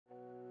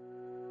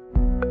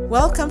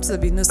Welcome to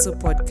the Binusu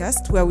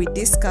podcast, where we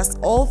discuss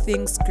all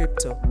things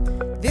crypto.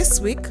 This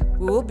week,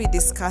 we will be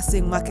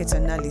discussing market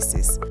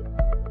analysis.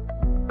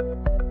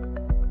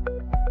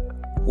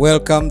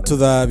 Welcome to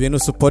the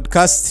Binusu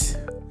podcast.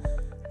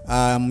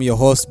 I'm your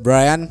host,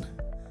 Brian,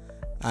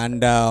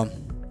 and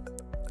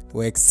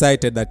we're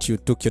excited that you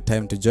took your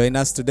time to join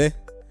us today.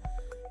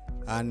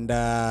 And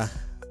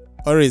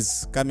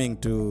always coming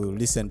to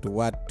listen to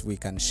what we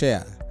can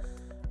share.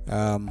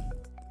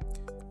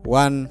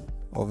 One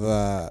of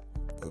the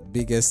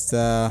biggest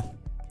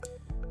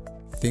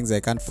things I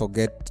can't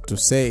forget to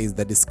say is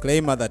the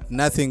disclaimer that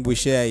nothing we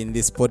share in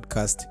this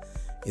podcast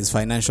is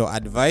financial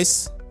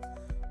advice,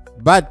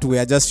 but we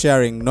are just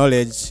sharing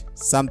knowledge,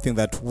 something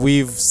that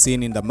we've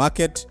seen in the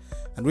market,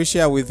 and we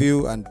share with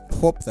you and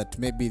hope that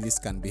maybe this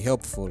can be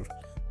helpful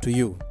to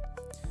you.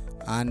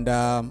 And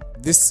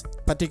this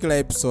particular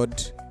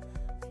episode,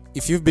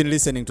 if you've been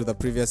listening to the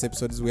previous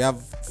episodes, we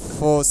have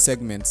 4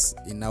 segments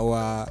in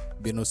our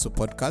Binusu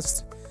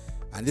podcast.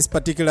 And this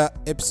particular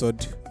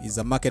episode is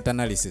a market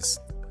analysis.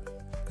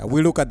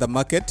 We look at the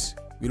market,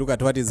 we look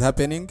at what is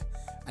happening,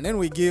 and then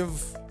we give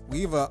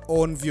our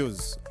own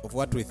views of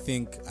what we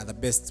think are the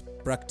best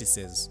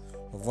practices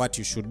of what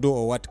you should do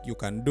or what you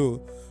can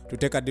do to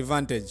take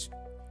advantage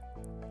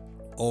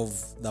of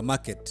the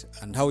market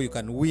and how you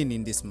can win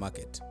in this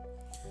market.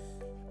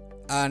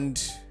 And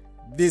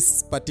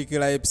this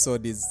particular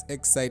episode is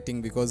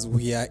exciting because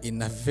we are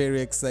in a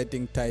very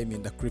exciting time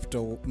in the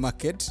crypto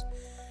market.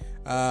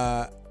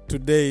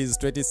 Today is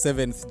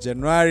 27th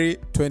January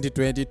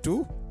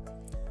 2022,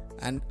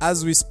 and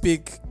as we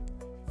speak,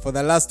 for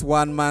the last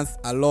 1 month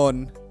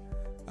alone,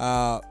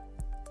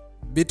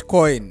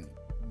 Bitcoin,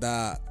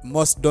 the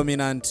most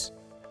dominant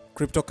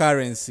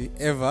cryptocurrency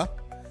ever,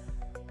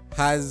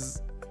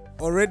 has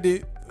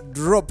already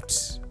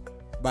dropped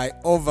by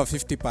over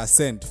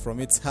 50% from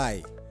its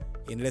high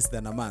in less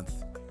than a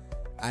month.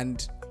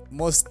 And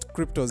most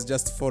cryptos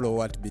just follow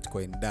what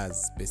Bitcoin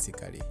does,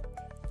 basically.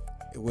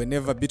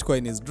 Whenever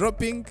Bitcoin is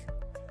dropping,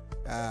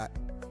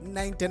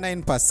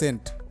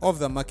 99% of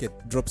the market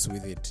drops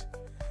with it.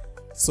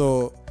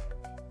 So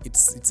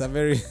it's a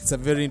very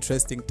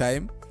interesting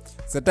time.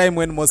 It's a time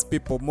when most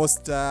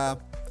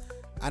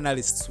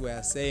analysts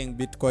were saying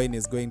Bitcoin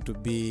is going to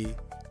be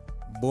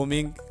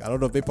booming. A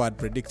lot of people had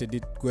predicted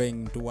it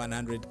going to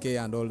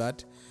 100k and all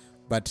that,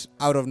 but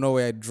out of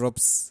nowhere it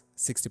drops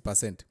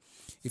 60%.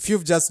 If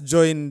you've just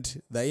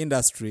joined the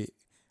industry,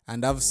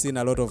 and I've seen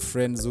a lot of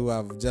friends who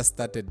have just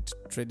started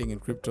trading in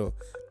crypto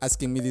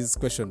asking me these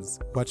questions.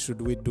 What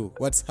should we do?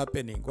 What's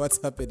happening?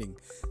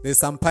 There's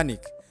some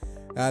panic.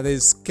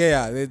 There's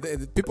scare.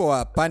 People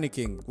are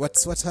panicking.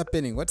 What's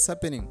happening?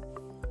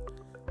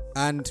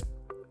 And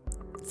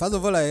first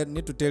of all, I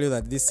need to tell you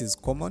that this is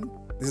common.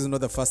 This is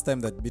not the first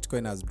time that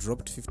Bitcoin has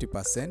dropped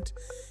 50%.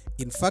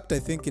 In fact, I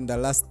think in the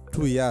last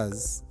 2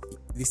 years,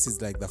 this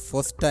is like the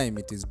 4th time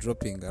it is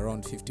dropping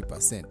around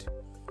 50%.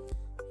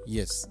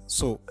 Yes.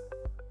 So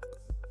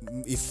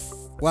if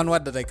one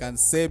word that I can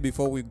say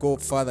before we go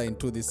further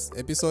into this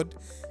episode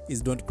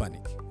is don't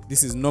panic.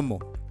 This is normal.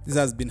 This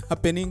has been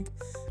happening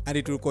and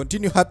it will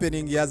continue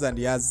happening years and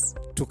years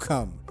to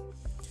come.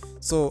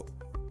 So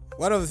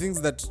one of the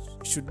things that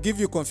should give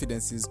you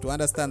confidence is to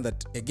understand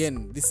that,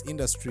 again, this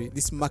industry,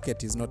 this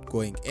market is not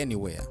going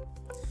anywhere.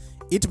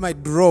 It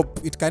might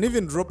drop. It can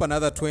even drop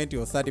another 20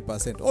 or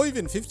 30% or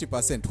even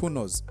 50%. Who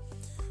knows?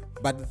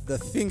 But the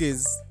thing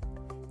is,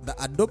 the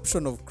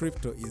adoption of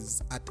crypto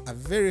is at a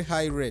very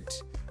high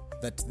rate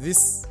that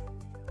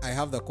I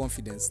have the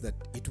confidence that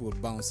it will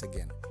bounce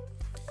again.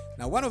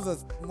 Now, one of the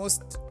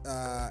most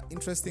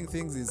interesting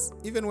things is,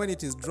 even when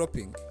it is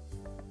dropping,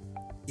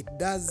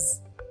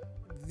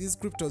 these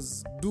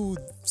cryptos do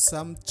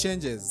some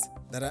changes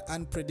that are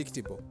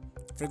unpredictable.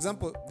 For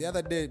example, the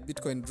other day,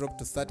 Bitcoin dropped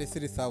to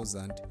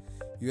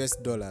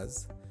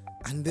 $33,000,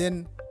 and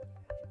then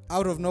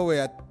out of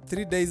nowhere,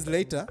 3 days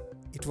later,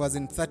 it was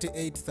in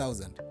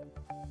 38,000.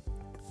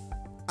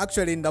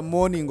 Actually, in the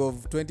morning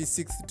of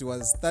 26th, it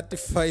was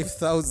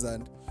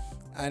 35,000,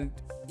 and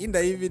in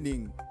the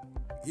evening,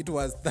 it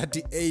was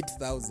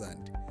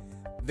 38,000.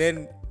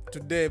 Then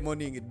today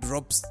morning, it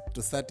drops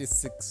to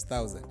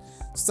 36,000.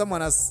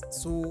 Someone asks,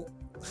 so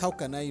how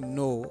can I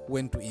know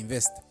when to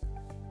invest?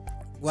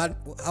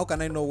 How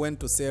can I know when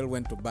to sell,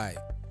 when to buy?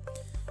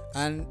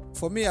 And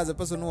for me, as a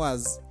person who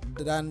has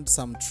done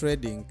some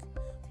trading,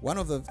 one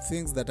of the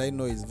things that I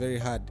know is very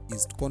hard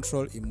is to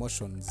control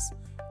emotions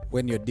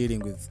when you're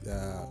dealing with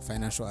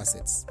financial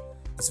assets.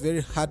 It's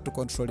very hard to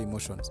control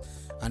emotions.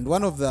 And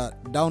one of the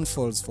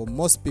downfalls for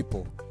most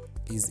people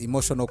is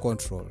emotional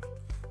control.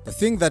 The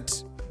thing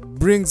that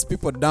brings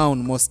people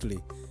down mostly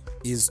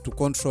is to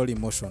control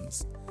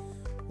emotions.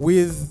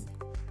 With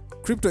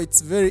crypto,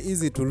 it's very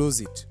easy to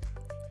lose it.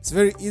 It's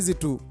very easy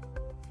to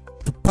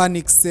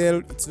panic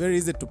sell. It's very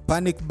easy to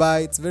panic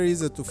buy. It's very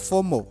easy to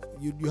FOMO.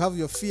 You have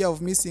your fear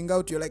of missing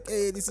out. You're like,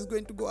 hey, this is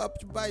going to go up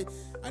to buy.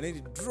 And then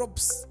it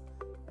drops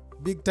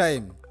big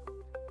time,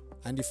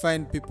 and you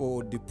find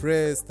people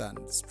depressed and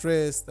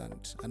stressed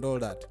and all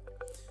that.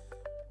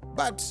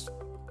 But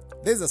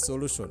there's a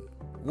solution.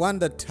 one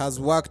that has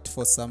worked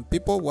for some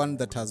people, one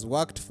that has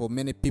worked for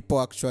many people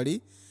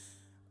actually,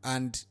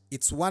 and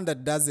it's one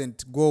that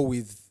doesn't go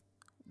with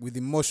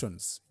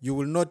emotions. You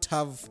will not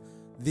have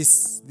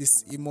this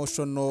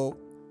emotional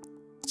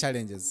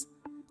challenges.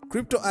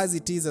 Crypto as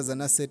it is as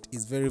an asset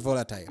is very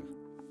volatile.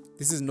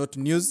 This is not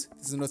news.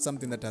 This is not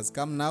something that has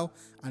come now,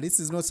 and this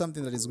is not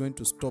something that is going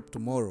to stop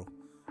tomorrow.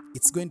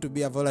 It's going to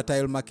be a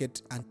volatile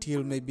market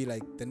until maybe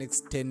like the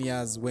next 10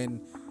 years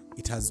when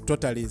it has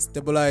totally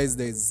stabilized.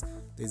 There's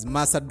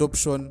mass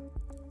adoption.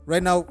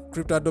 Right now,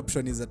 crypto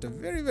adoption is at a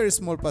very, very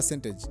small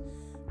percentage.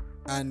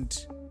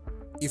 And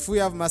if we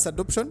have mass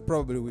adoption,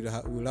 probably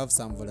we'll have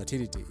some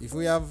volatility.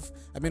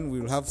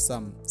 We'll have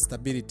some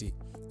stability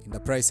in the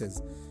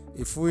prices.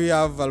 If we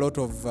have a lot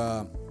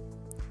of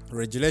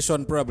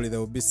regulation, probably there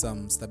will be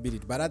some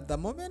stability. But at the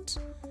moment,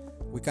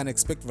 we can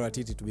expect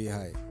volatility to be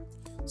high.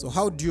 So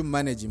how do you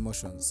manage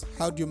emotions?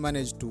 How do you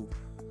manage to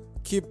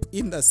keep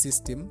in the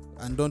system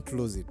and don't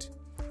lose it?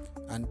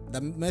 And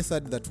the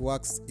method that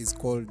works is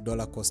called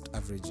dollar cost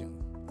averaging.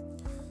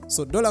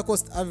 So dollar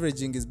cost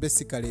averaging is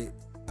basically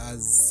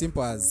as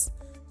simple as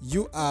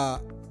you are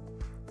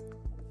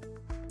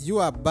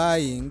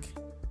buying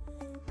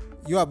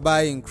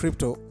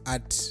crypto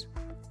at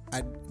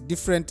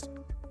different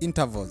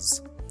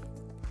intervals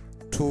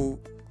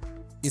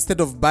instead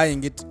of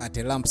buying it at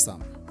a lump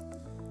sum.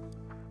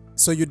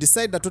 So you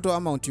decide the total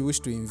amount you wish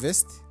to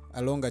invest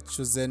along a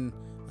chosen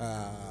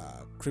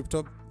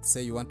crypto.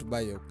 Say you want to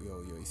buy your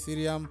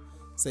Ethereum.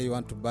 Say you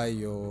want to buy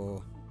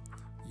your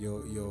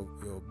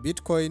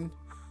Bitcoin.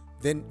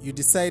 Then you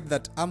decide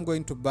that I'm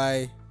going to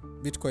buy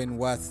Bitcoin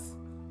worth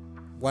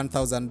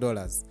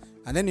 $1,000,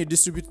 and then you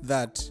distribute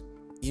that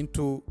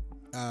into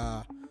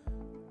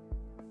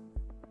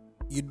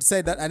you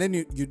decide that, and then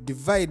you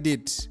divide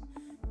it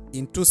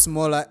into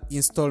smaller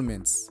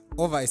installments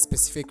over a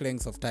specific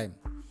length of time.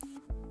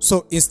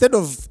 So instead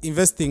of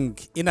investing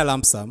in a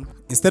lump sum,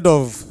 instead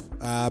of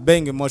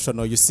being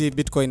emotional, you see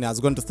Bitcoin has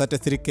gone to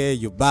 33K,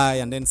 you buy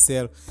and then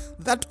sell.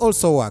 That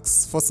also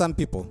works for some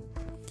people.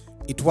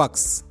 It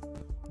works.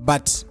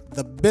 But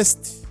the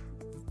best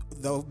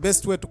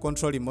way to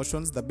control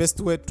emotions, the best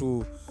way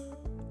to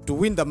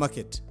win the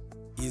market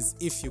is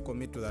if you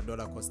commit to the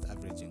dollar cost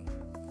averaging.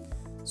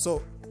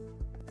 So,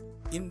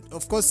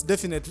 of course,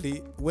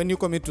 definitely, when you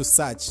commit to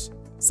such,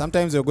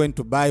 sometimes you're going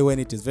to buy when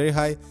it is very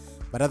high,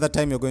 but other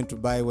time you're going to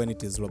buy when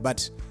it is low.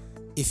 But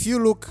if you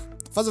look,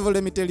 first of all,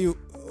 let me tell you,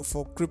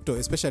 for crypto,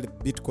 especially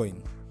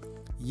Bitcoin,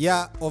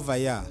 year over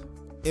year,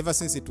 ever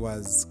since it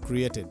was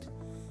created,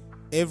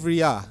 every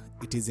year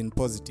it is in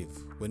positive.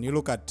 When you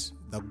look at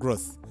the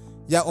growth,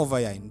 year over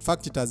year, in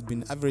fact, it has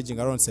been averaging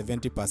around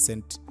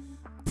 70%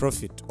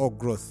 profit or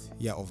growth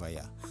year over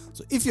year.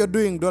 So if you're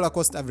doing dollar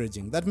cost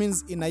averaging, that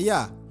means in a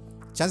year,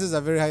 chances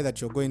are very high that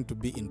you're going to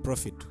be in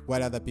profit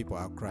while other people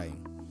are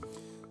crying.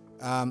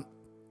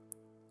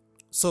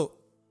 So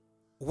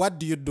what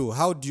do you do?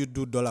 How do you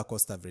do dollar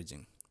cost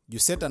averaging? You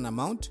set an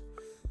amount.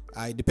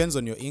 It depends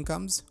on your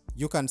incomes.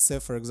 You can say,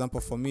 for example,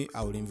 for me,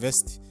 I will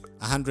invest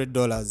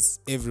 $100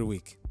 every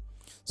week.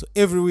 So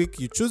every week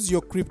you choose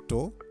your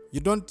crypto. You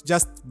don't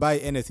just buy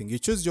anything. You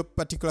choose your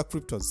particular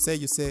cryptos.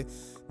 You say,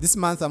 this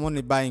month I'm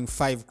only buying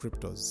 5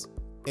 cryptos,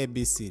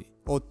 ABC,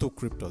 or 2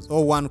 cryptos,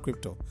 or 1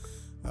 crypto,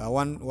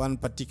 one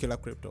particular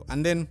crypto.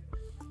 And then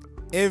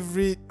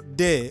every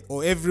day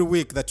or every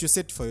week that you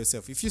set for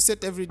yourself, if you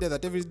set every day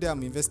that every day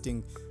I'm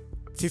investing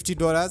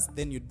 $50,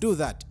 then you do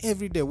that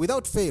every day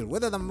without fail,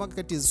 whether the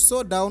market is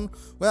so down,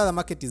 whether the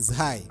market is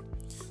high.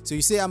 So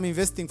you say I'm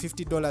investing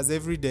 $50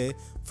 every day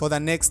for the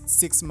next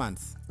 6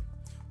 months.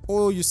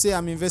 Or you say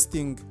I'm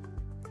investing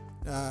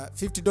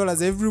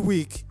 $50 every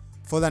week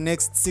for the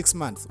next 6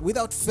 months.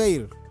 Without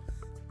fail,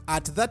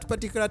 at that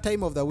particular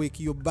time of the week,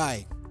 you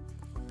buy.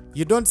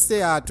 You don't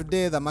say,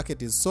 today the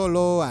market is so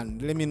low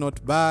and let me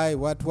not buy,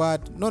 what.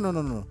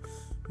 No.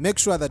 Make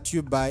sure that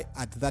you buy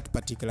at that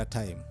particular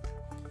time.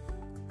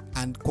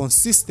 And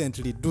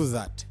consistently do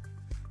that.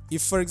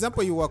 If, for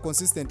example, you were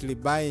consistently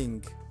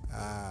buying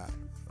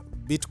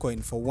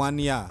Bitcoin for 1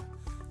 year,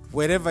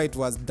 wherever it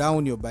was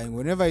down, you're buying.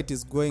 Whenever it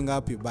is going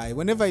up, you buy.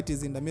 Whenever it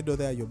is in the middle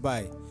there, you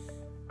buy.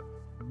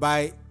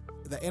 By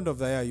the end of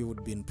the year, you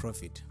would be in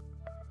profit.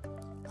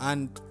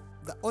 And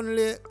the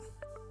only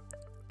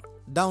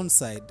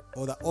downside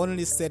or the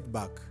only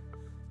setback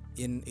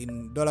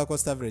in dollar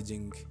cost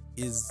averaging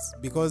is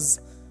because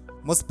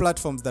most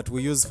platforms that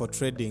we use for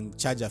trading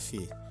charge a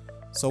fee.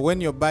 So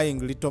when you're buying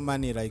little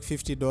money like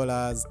 $50,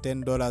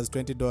 $10,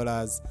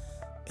 $20,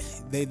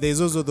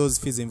 there's also those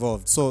fees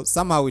involved. So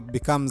somehow it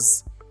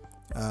becomes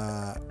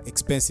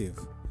expensive.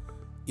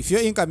 If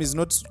your income is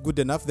not good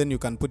enough, then you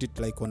can put it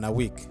like on a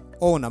week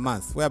or on a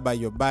month, whereby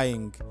you're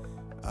buying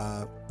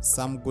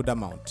some good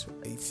amount.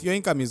 If your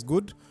income is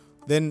good,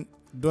 then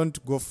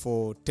don't go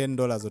for $10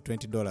 or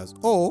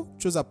 $20, or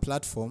choose a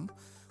platform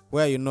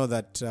where you know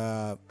that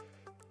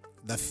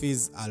the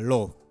fees are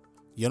low.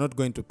 You're not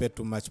going to pay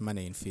too much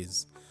money in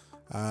fees.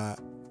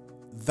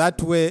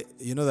 That way,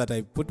 you know that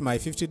I put my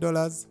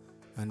 $50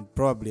 and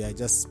probably I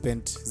just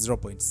spent 0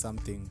 point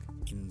something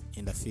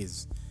in the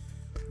fees.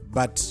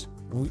 But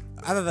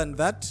other than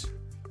that,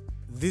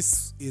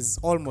 this is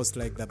almost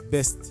like the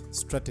best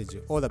strategy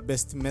or the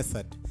best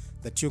method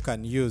that you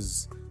can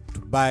use to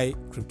buy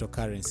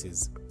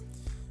cryptocurrencies.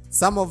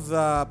 Some of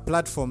the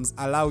platforms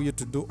allow you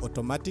to do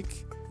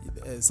automatic.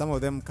 Some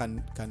of them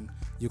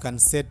you can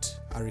set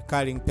a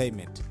recurring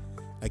payment.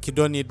 Like you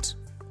don't need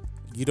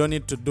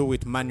to do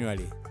it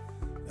manually.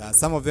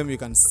 Some of them you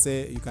can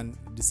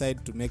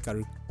decide to make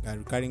a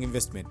recurring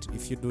investment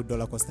if you do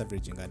dollar cost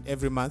averaging, and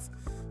every month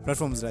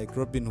platforms like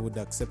Robinhood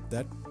accept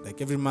that.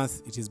 Like every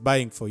month it is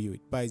buying for you.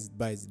 It buys.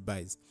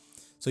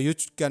 So you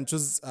can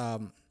choose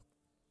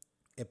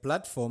a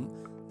platform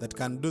that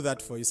can do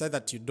that for you, so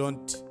that you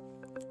don't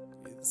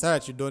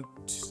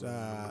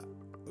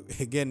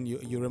again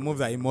you remove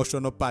the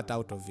emotional part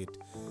out of it,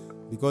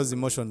 because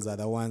emotions are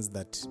the ones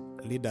that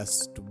lead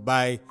us to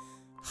buy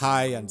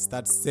high and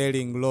start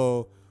selling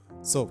low.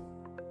 So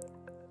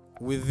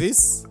with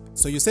this,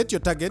 so you set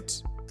your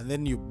target and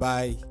then you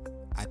buy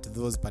at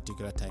those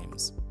particular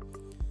times.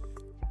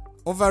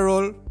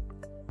 Overall,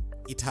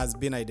 it has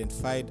been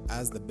identified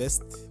as the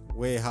best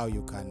way how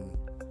you can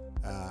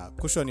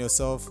cushion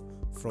yourself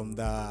from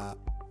the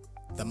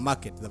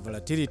market, the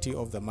volatility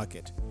of the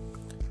market.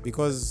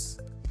 Because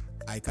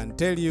I can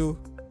tell you,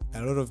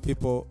 a lot of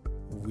people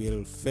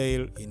will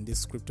fail in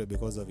this crypto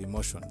because of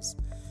emotions.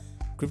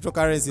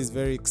 Cryptocurrency is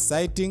very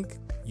exciting.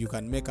 You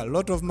can make a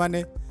lot of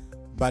money,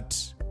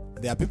 but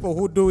there are people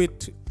who do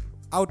it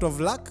out of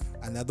luck,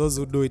 and there are those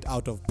who do it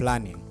out of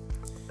planning.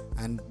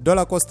 And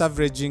dollar cost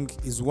averaging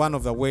is one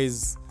of the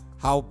ways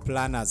how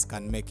planners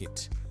can make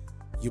it.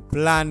 You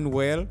plan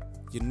well.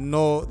 You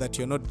know that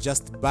you're not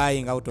just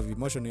buying out of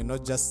emotion. You're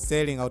not just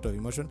selling out of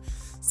emotion.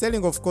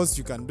 Selling, of course,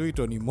 you can do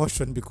it on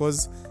emotion,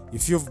 because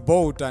if you've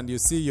bought and you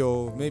see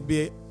your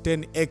maybe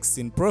 10x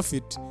in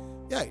profit,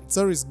 it's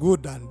always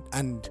good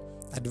and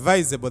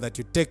advisable that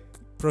you take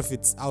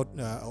profits out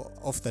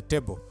off the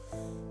table.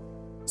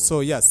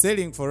 So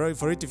selling for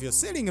it, if you're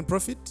selling in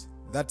profit,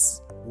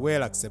 that's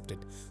well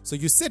accepted. So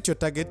you set your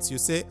targets. You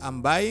say,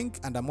 I'm buying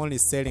and I'm only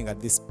selling at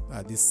this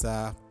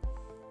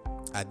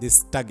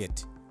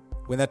target.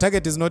 When the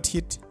target is not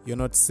hit, you're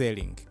not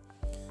selling.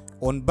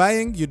 On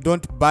buying, you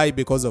don't buy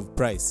because of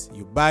price.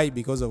 You buy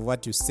because of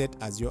what you set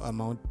as your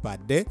amount per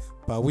day,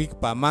 per week,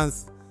 per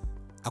month,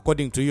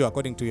 according to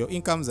your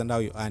incomes and how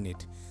you earn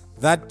it.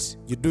 That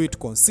you do it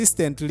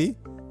consistently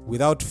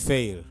without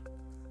fail.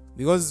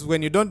 Because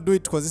when you don't do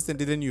it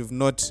consistently, then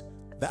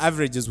the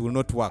averages will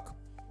not work.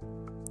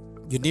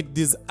 You need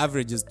these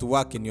averages to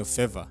work in your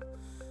favor.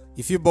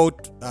 If you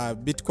bought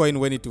Bitcoin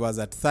when it was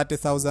at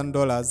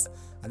 $30,000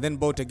 and then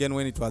bought again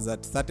when it was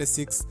at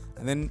 36,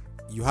 and then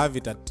you have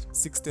it at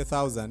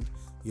 60,000,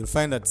 you'll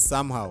find that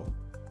somehow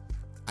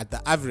at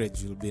the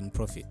average you'll be in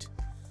profit.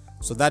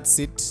 So that's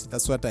it.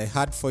 That's what I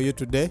had for you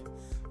today.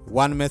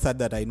 One method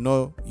that I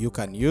know you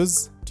can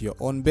use to your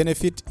own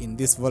benefit in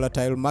this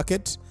volatile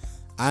market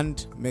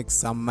and make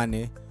some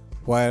money,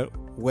 while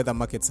whether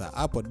markets are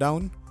up or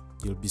down,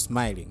 you'll be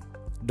smiling.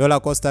 Dollar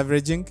cost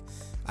averaging,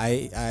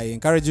 I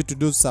encourage you to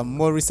do some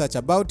more research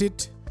about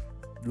it.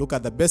 Look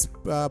at the best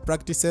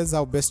practices,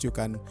 how best you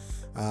can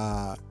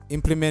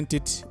implement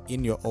it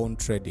in your own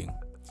trading.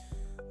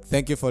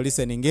 Thank you for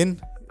listening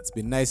in. It's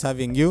been nice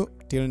having you.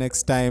 Till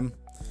next time,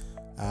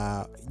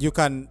 you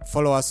can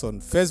follow us on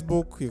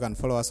Facebook. You can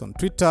follow us on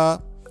Twitter,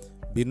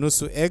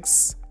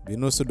 BinusuX,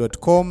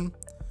 binusu.com.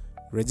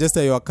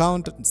 Register your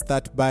account and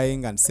start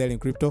buying and selling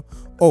crypto.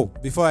 Oh,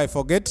 before I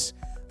forget,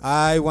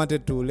 I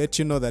wanted to let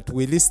you know that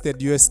we listed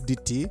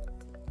USDT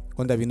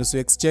on the Binusu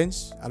exchange.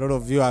 A lot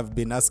of you have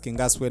been asking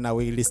us, when are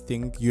we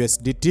listing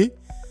USDT?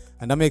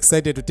 And I'm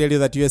excited to tell you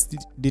that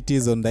USDT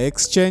is on the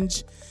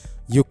exchange.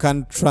 You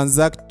can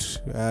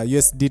transact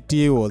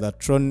USDT or the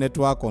Tron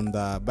network, on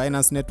the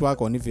Binance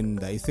network, or even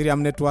the Ethereum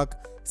network.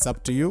 It's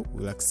up to you.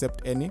 We'll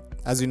accept any.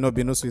 As you know,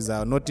 Binusu is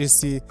our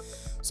notice.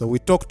 So we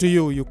talk to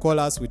you. You call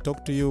us. We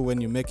talk to you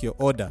when you make your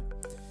order.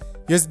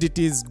 USDT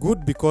is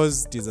good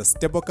because it is a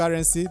stable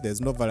currency.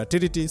 There's no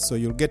volatility. So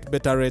you'll get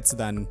better rates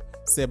than,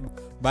 say,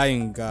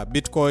 buying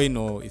Bitcoin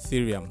or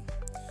Ethereum.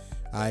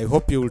 I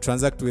hope you will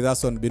transact with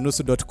us on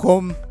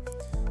binusu.com.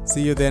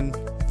 See you then.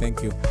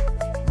 Thank you.